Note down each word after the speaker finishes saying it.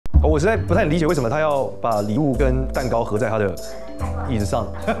我实在不太理解为什么他要把礼物跟蛋糕合在他的椅子上。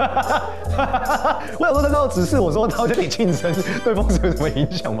我想说，他是要指示我说他要跟你庆生，对风水有什么影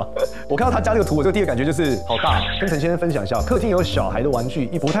响吗？我看到他家这个图，我这个第一个感觉就是好大。跟陈先生分享一下，客厅有小孩的玩具，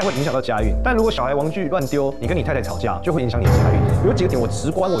不太会影响到家运，但如果小孩玩具乱丢，你跟你太太吵架，就会影响你的家运。有几个点我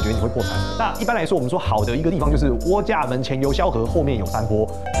直观，我觉得你会破产。那一般来说，我们说好的一个地方就是窝架门前有萧河，后面有山坡。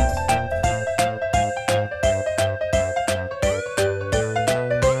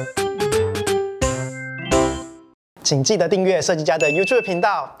请记得订阅设计家的 YouTube 频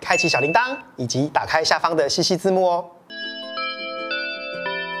道，开启小铃铛，以及打开下方的细细字幕哦。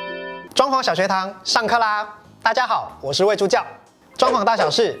装潢小学堂上课啦！大家好，我是魏助教。装潢大小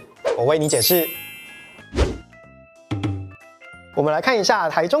事，我为你解释。我们来看一下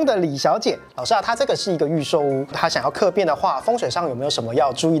台中的李小姐老师啊，她这个是一个预售屋，她想要客变的话，风水上有没有什么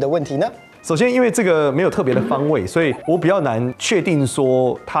要注意的问题呢？首先，因为这个没有特别的方位，所以我比较难确定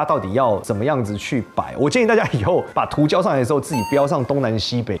说它到底要怎么样子去摆。我建议大家以后把图交上来的时候，自己标上东南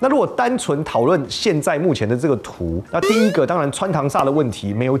西北。那如果单纯讨论现在目前的这个图，那第一个当然穿堂煞的问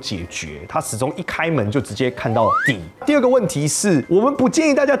题没有解决，它始终一开门就直接看到底。第二个问题是我们不建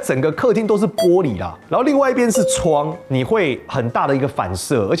议大家整个客厅都是玻璃啦，然后另外一边是窗，你会很大的一个反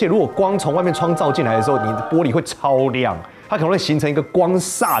射，而且如果光从外面窗照进来的时候，你的玻璃会超亮，它可能会形成一个光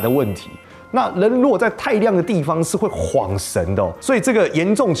煞的问题。那人如果在太亮的地方是会晃神的所以这个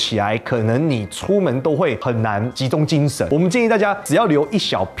严重起来，可能你出门都会很难集中精神。我们建议大家只要留一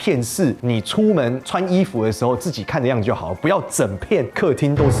小片是你出门穿衣服的时候自己看的样子就好，不要整片客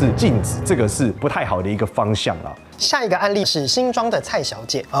厅都是镜子，这个是不太好的一个方向啦。下一个案例是新庄的蔡小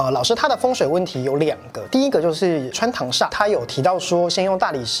姐，老师她的风水问题有2个，第一个就是穿堂煞，她有提到说先用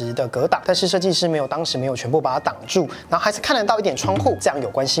大理石的隔挡，但是设计师当时没有全部把它挡住，然后还是看得到一点窗户，这样有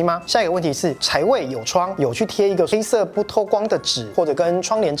关系吗？下一个问题是财位有窗，有去贴一个黑色不透光的纸或者跟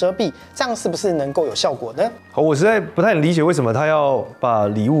窗帘遮蔽，这样是不是能够有效果呢？好，我实在不太理解为什么他要把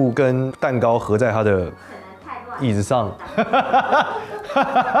礼物跟蛋糕合在他的椅子上。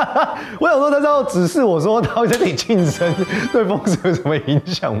我想说，他是要指示我说他要跟你庆生，对风水有什么影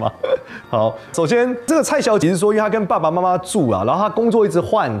响吗？好，首先这个蔡小姐是说，因为她跟爸爸妈妈住啊，然后她工作一直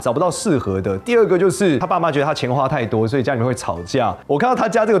换，找不到适合的。第二个就是她爸妈觉得她钱花太多，所以家里面会吵架。我看到她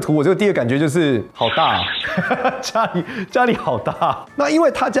家这个图，我这个第一个感觉就是好大，家里好大。那因为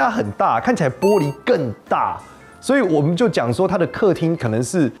她家很大，看起来玻璃更大。所以我们就讲说，他的客厅可能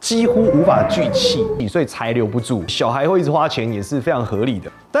是几乎无法聚气，所以财留不住，小孩会一直花钱也是非常合理的。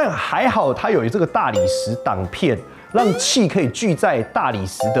但还好他有这个大理石挡片，让气可以聚在大理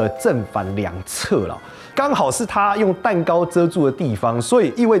石的正反两侧了。刚好是他用蛋糕遮住的地方，所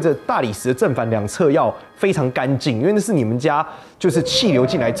以意味着大理石的正反两侧要非常干净，因为那是你们家就是气流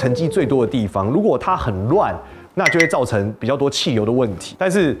进来沉积最多的地方。如果它很乱，那就会造成比较多气流的问题。但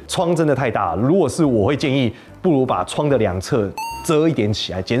是窗真的太大了，如果是我会建议，不如把窗的两侧遮一点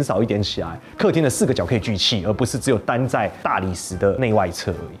起来，减少一点起来，客厅的4个角可以聚气，而不是只有单在大理石的内外侧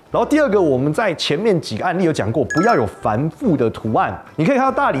而已。然后第二个，我们在前面几个案例有讲过，不要有繁复的图案。你可以看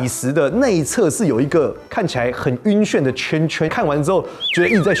到大理石的内侧是有一个看起来很晕眩的圈圈，看完之后觉得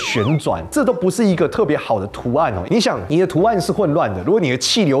一直在旋转，这都不是一个特别好的图案哦。你想，你的图案是混乱的，如果你的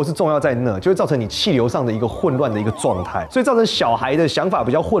气流是重要在那，就会造成你气流上的一个混乱的一个状态，所以造成小孩的想法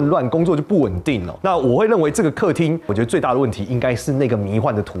比较混乱，工作就不稳定哦。那我会认为这个客厅，我觉得最大的问题应该是那个迷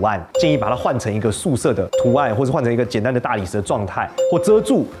幻的图案，建议把它换成一个素色的图案，或是换成一个简单的大理石的状态，或遮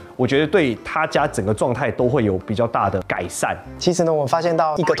住。我觉得对他家整个状态都会有比较大的改善。其实呢，我们发现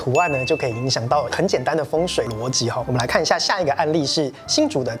到一个图案呢，就可以影响到很简单的风水逻辑哈。我们来看一下下一个案例是新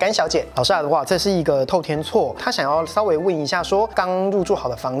竹的甘小姐，老师的话，这是一个透天厝，她想要稍微问一下说，刚入住好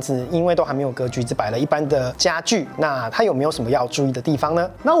的房子，因为都还没有格局，只摆了一般的家具，那她有没有什么要注意的地方呢？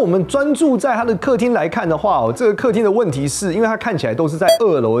那我们专注在她的客厅来看的话，这个客厅的问题是因为它看起来都是在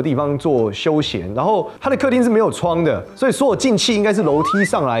2楼的地方做休闲，然后它的客厅是没有窗的，所以所有进气应该是楼梯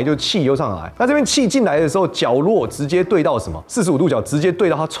上来就气流上来。那这边气进来的时候，角落直接对到什么？45度角直接对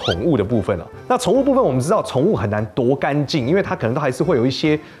到它宠物的部分了。那宠物部分我们知道，宠物很难多干净，因为它可能都还是会有一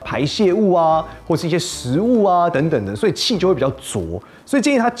些排泄物啊，或是一些食物啊等等的，所以气就会比较浊。所以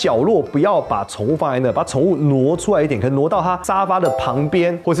建议它角落不要把宠物放在那，把宠物挪出来一点，可能挪到它沙发的旁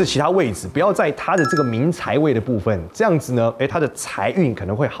边，或是其他位置，不要在它的这个明财位的部分。这样子呢，它的财运可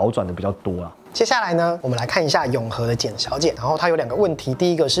能会好转的比较多啊。接下来呢，我们来看一下永和的简小姐，然后她有2个问题，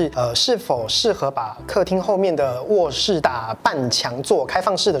第一个是是否适合把客厅后面的卧室打半墙做开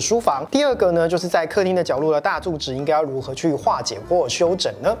放式的书房？第二个呢，就是在客厅的角落的大柱子应该要如何去化解或修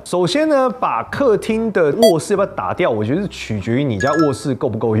整呢？首先呢，把客厅的卧室要不要打掉，我觉得是取决于你家卧室够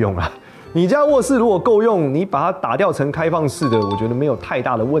不够用啊。你家卧室如果够用，你把它打掉成开放式的，我觉得没有太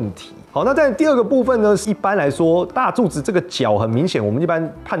大的问题。好，那在第二个部分呢，一般来说大柱子这个角很明显，我们一般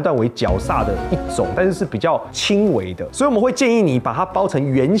判断为角煞的一种，但是是比较轻微的，所以我们会建议你把它包成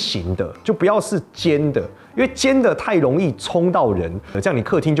圆形的，就不要是尖的，因为尖的太容易冲到人，这样你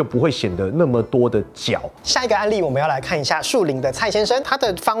客厅就不会显得那么多的角。下一个案例我们要来看一下树林的蔡先生，他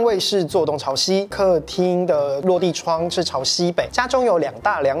的方位是坐东朝西，客厅的落地窗是朝西北，家中有2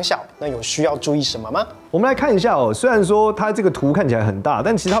大2小，那有需要注意什么吗？我们来看一下哦，虽然说它这个图看起来很大，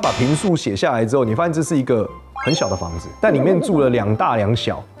但其实它把坪数写下来之后，你发现这是一个很小的房子，但里面住了2大2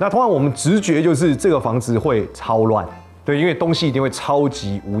小。那通常我们直觉就是这个房子会超乱。对，因为东西一定会超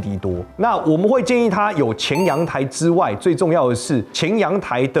级无敌多。那我们会建议它有前阳台之外，最重要的是前阳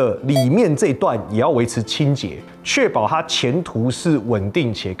台的里面这段也要维持清洁，确保它前途是稳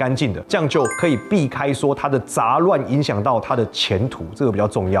定且干净的，这样就可以避开说它的杂乱影响到它的前途，这个比较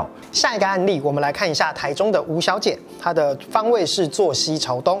重要。下一个案例，我们来看一下台中的吴小姐，她的方位是坐西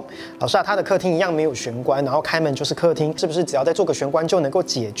朝东。老师啊，她的客厅一样没有玄关，然后开门就是客厅，是不是只要再做个玄关就能够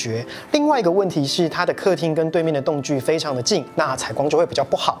解决？另外一个问题是，她的客厅跟对面的栋距非常的近，那采光就会比较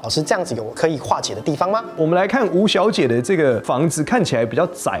不好。老师，这样子有可以化解的地方吗？我们来看吴小姐的这个房子，看起来比较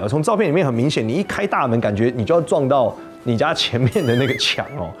窄哦。从照片里面很明显，你一开大门，感觉你就要撞到你家前面的那个墙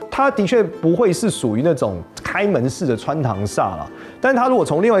哦。它的确不会是属于那种开门式的穿堂煞啦，但是它如果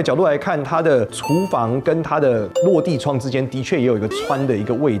从另外一个角度来看，它的厨房跟它的落地窗之间的确也有一个穿的一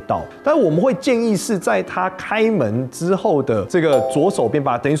个味道。但是我们会建议是在它开门之后的这个左手边，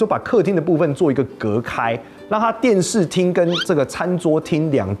等于说把客厅的部分做一个隔开。让它电视厅跟这个餐桌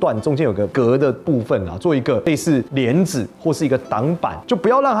厅2段中间有个隔的部分啊，做一个类似帘子或是一个挡板，就不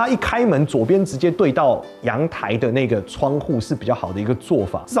要让它一开门左边直接对到阳台的那个窗户是比较好的一个做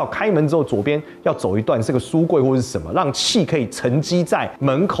法。至少开门之后左边要走一段是个书柜或是什么，让气可以沉积在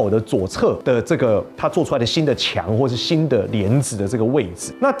门口的左侧的这个它做出来的新的墙或是新的帘子的这个位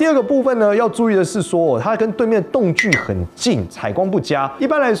置。那第二个部分呢，要注意的是说它跟对面栋距很近，采光不佳。一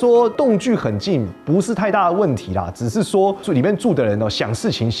般来说栋距很近不是太大的问题啦，只是说里面住的人想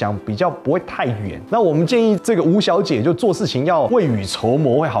事情想比较不会太远。那我们建议这个吴小姐就做事情要未雨绸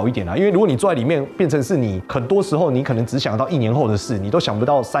缪会好一点啦，因为如果你坐在里面变成是你很多时候你可能只想到1年后的事，你都想不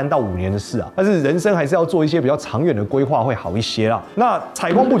到3到5年的事啊。但是人生还是要做一些比较长远的规划会好一些啦。那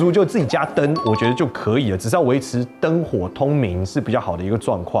采光不足就自己加灯，我觉得就可以了，只是要维持灯火通明是比较好的一个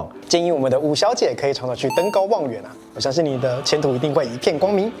状况。建议我们的吴小姐可以常常去登高望远啊，我相信你的前途一定会一片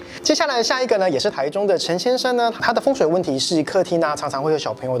光明。接下来下一个呢，也是台中的陈先生呢，他的风水问题是客厅啊常常会有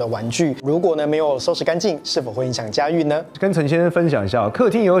小朋友的玩具，如果呢没有收拾干净，是否会影响家运呢？跟陈先生分享一下，客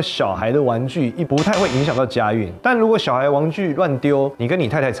厅有小孩的玩具不太会影响到家运，但如果小孩玩具乱丢，你跟你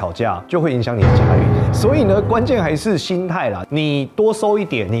太太吵架就会影响你的家运。所以呢，关键还是心态啦，你多收一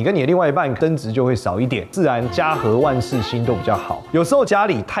点，你跟你的另外一半争执就会少一点，自然家和万事兴都比较好。有时候家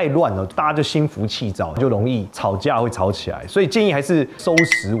里太乱了，大家就心浮气躁，就容易吵架会吵起来，所以建议还是收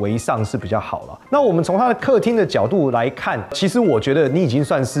拾为上是比较好了。那我们从他的客厅的角度来看，其实我觉得你已经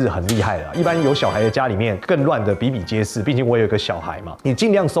算是很厉害了。一般有小孩的家里面更乱的比比皆是，毕竟我有个小孩嘛，你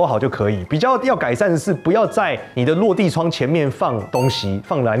尽量收好就可以。比较要改善的是，不要在你的落地窗前面放东西，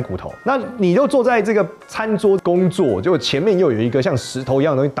放蓝骨头。那你就坐在这个餐桌工作，就前面又有一个像石头一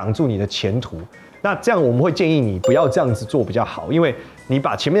样的东西挡住你的前途。那这样我们会建议你不要这样子做比较好，因为你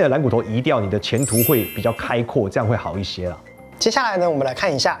把前面的蓝骨头移掉，你的前途会比较开阔，这样会好一些啦。接下来呢，我们来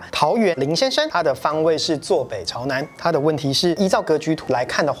看一下桃园林先生，他的方位是坐北朝南。他的问题是，依照格局图来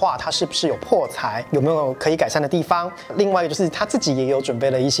看的话，他是不是有破财？有没有可以改善的地方？另外就是他自己也有准备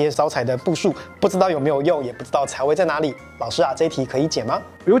了一些招财的步数，不知道有没有用，也不知道财位在哪里。老师啊，这一题可以解吗？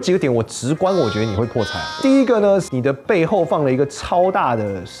有几个点我直观，我觉得你会破财。第一个呢，你的背后放了一个超大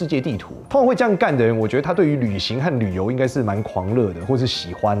的世界地图。通常会这样干的人，我觉得他对于旅行和旅游应该是蛮狂热的，或是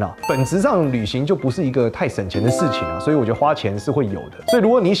喜欢啦。本质上旅行就不是一个太省钱的事情啊，所以我觉得花钱是会有的。所以如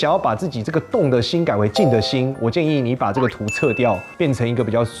果你想要把自己这个动的心改为静的心，我建议你把这个图撤掉，变成一个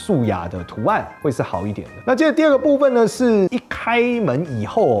比较素雅的图案，会是好一点的。那接着第二个部分呢，是一开门以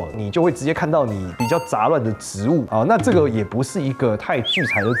后，你就会直接看到你比较杂乱的植物啊，那这个也不是一个太聚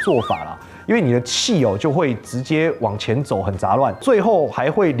财的做法啦。因为你的气就会直接往前走，很杂乱，最后还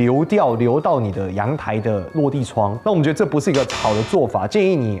会流到你的阳台的落地窗。那我们觉得这不是一个好的做法，建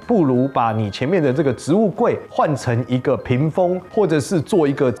议你不如把你前面的这个植物柜换成一个屏风，或者是做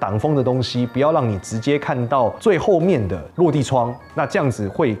一个挡风的东西，不要让你直接看到最后面的落地窗。那这样子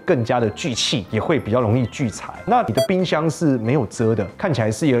会更加的聚气，也会比较容易聚财。那你的冰箱是没有遮的，看起来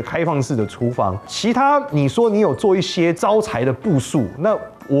是一个开放式的厨房。其他你说你有做一些招财的步数，那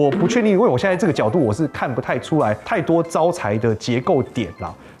我不确定，因为我现在这个角度我是看不太出来太多招财的结构点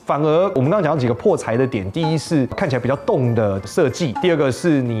啦。反而我们刚刚讲到几个破财的点，第一是看起来比较动的设计，第二个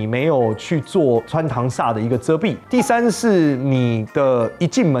是你没有去做穿堂煞的一个遮蔽，第三是你的一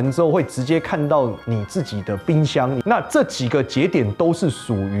进门之后会直接看到你自己的冰箱，那这几个节点都是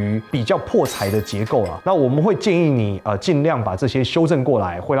属于比较破财的结构啊。那我们会建议你尽量把这些修正过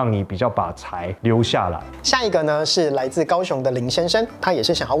来，会让你比较把财留下来。下一个呢是来自高雄的林先生，他也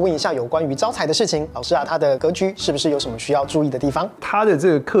是想要问一下有关于招财的事情。老师啊，他的格局是不是有什么需要注意的地方？他的这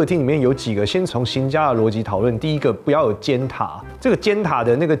个客厅里面有几个，先从行家的逻辑讨论。第一个，不要有尖塔，这个尖塔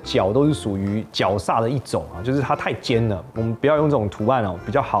的那个角都是属于角煞的一种啊，就是它太尖了，我们不要用这种图案哦，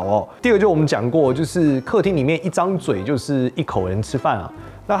比较好哦。第二个就我们讲过，就是客厅里面一张嘴就是一口人吃饭啊。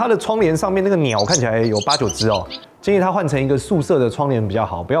那它的窗帘上面那个鸟看起来有8、9只哦，建议它换成一个素色的窗帘比较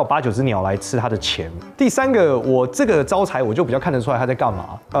好，不要8、9只鸟来吃它的钱。第三个，我这个招财我就比较看得出来它在干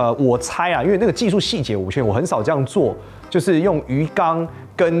嘛。我猜啊，因为那个技术细节我很少这样做，就是用鱼缸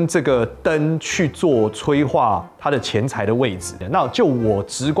跟这个灯去做催化它的钱财的位置。那就我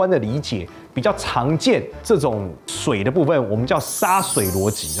直观的理解，比较常见这种水的部分，我们叫杀水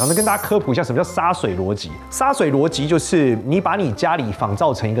逻辑。然后呢，跟大家科普一下什么叫杀水逻辑。杀水逻辑就是你把你家里仿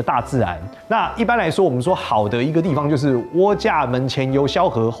造成一个大自然。那一般来说，我们说好的一个地方就是窝架门前有小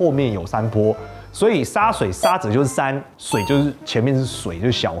河，后面有山坡。所以沙水沙者就是山，水就是前面是水，就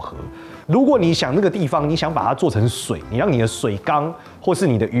是小河。如果你想那个地方，你想把它做成水，你让你的水缸或是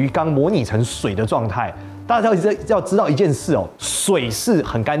你的鱼缸模拟成水的状态，大家要知道一件事哦，水是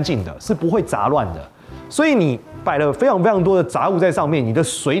很干净的，是不会杂乱的。所以你摆了非常非常多的杂物在上面，你的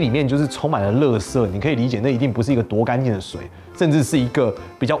水里面就是充满了垃圾。你可以理解，那一定不是一个多干净的水，甚至是一个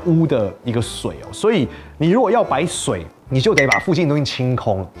比较污的一个水哦。所以你如果要摆水，你就得把附近的东西清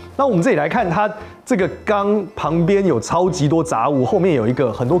空。那我们这里来看，它这个缸旁边有超级多杂物，后面有一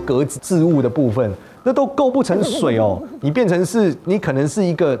个很多格子置物的部分，那都构不成水哦。你变成是，你可能是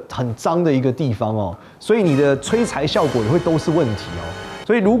一个很脏的一个地方哦，所以你的催财效果也会都是问题哦。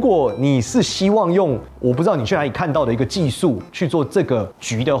所以如果你是希望用我不知道你去哪里看到的一个技术去做这个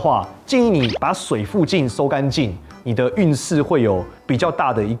局的话，建议你把水附近收干净，你的运势会有比较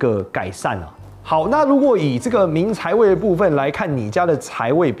大的一个改善啊。好，那如果以这个明财位的部分来看，你家的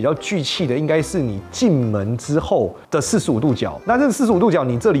财位比较聚气的，应该是你进门之后的45度角。那这45度角，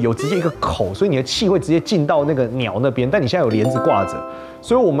你这里有直接一个口，所以你的气会直接进到那个鸟那边。但你现在有帘子挂着，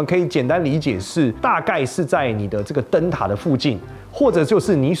所以我们可以简单理解是，大概是在你的这个灯塔的附近，或者就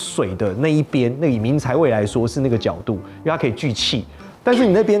是你水的那一边。那以明财位来说是那个角度，因为它可以聚气。但是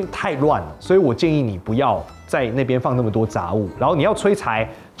你那边太乱了，所以我建议你不要在那边放那么多杂物。然后你要催财，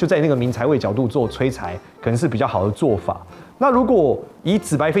就在那个明财位角度做催财，可能是比较好的做法。那如果以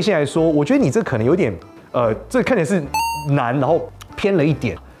紫白飞星来说，我觉得你这可能有点，这看起来是南，然后偏了一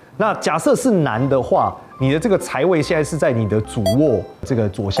点。那假设是南的话，你的这个财位现在是在你的主卧这个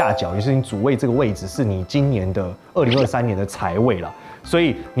左下角，也就是你主位这个位置，是你今年的2023年的财位了。所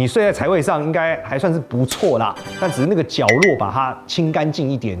以你睡在财位上应该还算是不错啦，但只是那个角落把它清干净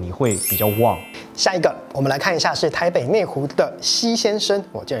一点，你会比较旺。下一个，我们来看一下是台北内湖的西先生，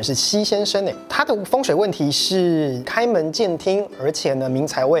竟然是西先生哎，他的风水问题是开门见厅，而且呢明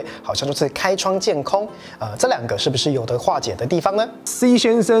财位好像就是开窗见空，这两个是不是有得化解的地方呢？ C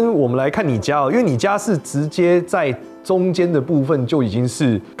先生，我们来看你家哦，因为你家是直接在中间的部分就已经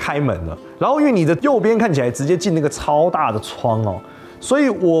是开门了，然后因为你的右边看起来直接进那个超大的窗哦。所以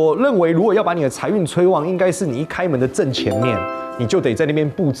我认为，如果要把你的财运催旺，应该是你一开门的正前面，你就得在那边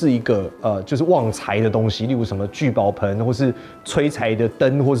布置一个就是旺财的东西，例如什么聚宝盆，或是催财的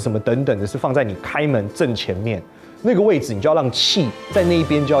灯，或是什么等等的，是放在你开门正前面那个位置，你就要让气在那一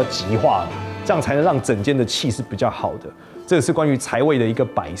边就要极化了，这样才能让整间的气是比较好的。这个是关于财位的一个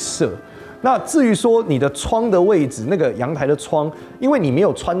摆设。那至于说你的窗的位置，那个阳台的窗，因为你没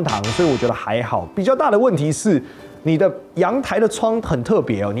有穿堂，所以我觉得还好。比较大的问题是，你的阳台的窗很特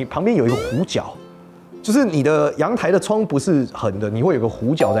别哦，你旁边有一个弧角，就是你的阳台的窗不是横的，你会有个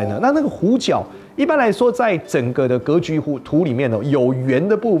弧角在那。那个弧角，一般来说，在整个的格局图里面哦，有圆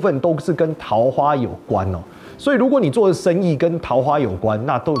的部分都是跟桃花有关哦。所以如果你做的生意跟桃花有关，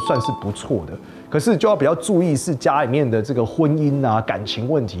那都算是不错的。可是就要比较注意，是家里面的这个婚姻啊、感情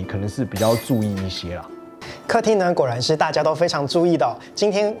问题，可能是比较注意一些啦。客厅呢，果然是大家都非常注意的哦。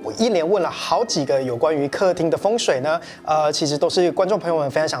今天我一连问了好几个有关于客厅的风水呢，其实都是观众朋友们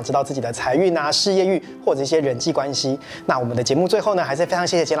非常想知道自己的财运啊、事业运或者一些人际关系。那我们的节目最后呢，还是非常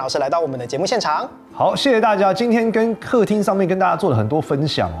谢谢简老师来到我们的节目现场。好，谢谢大家。今天跟客厅上面跟大家做了很多分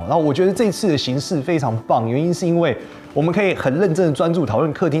享哦。然后我觉得这次的形式非常棒，原因是因为我们可以很认真的专注讨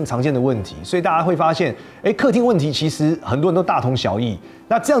论客厅常见的问题，所以大家会发现，客厅问题其实很多人都大同小异。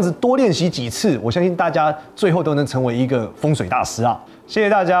那这样子多练习几次，我相信大家最后都能成为一个风水大师啊。谢谢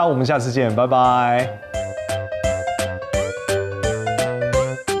大家，我们下次见，拜拜。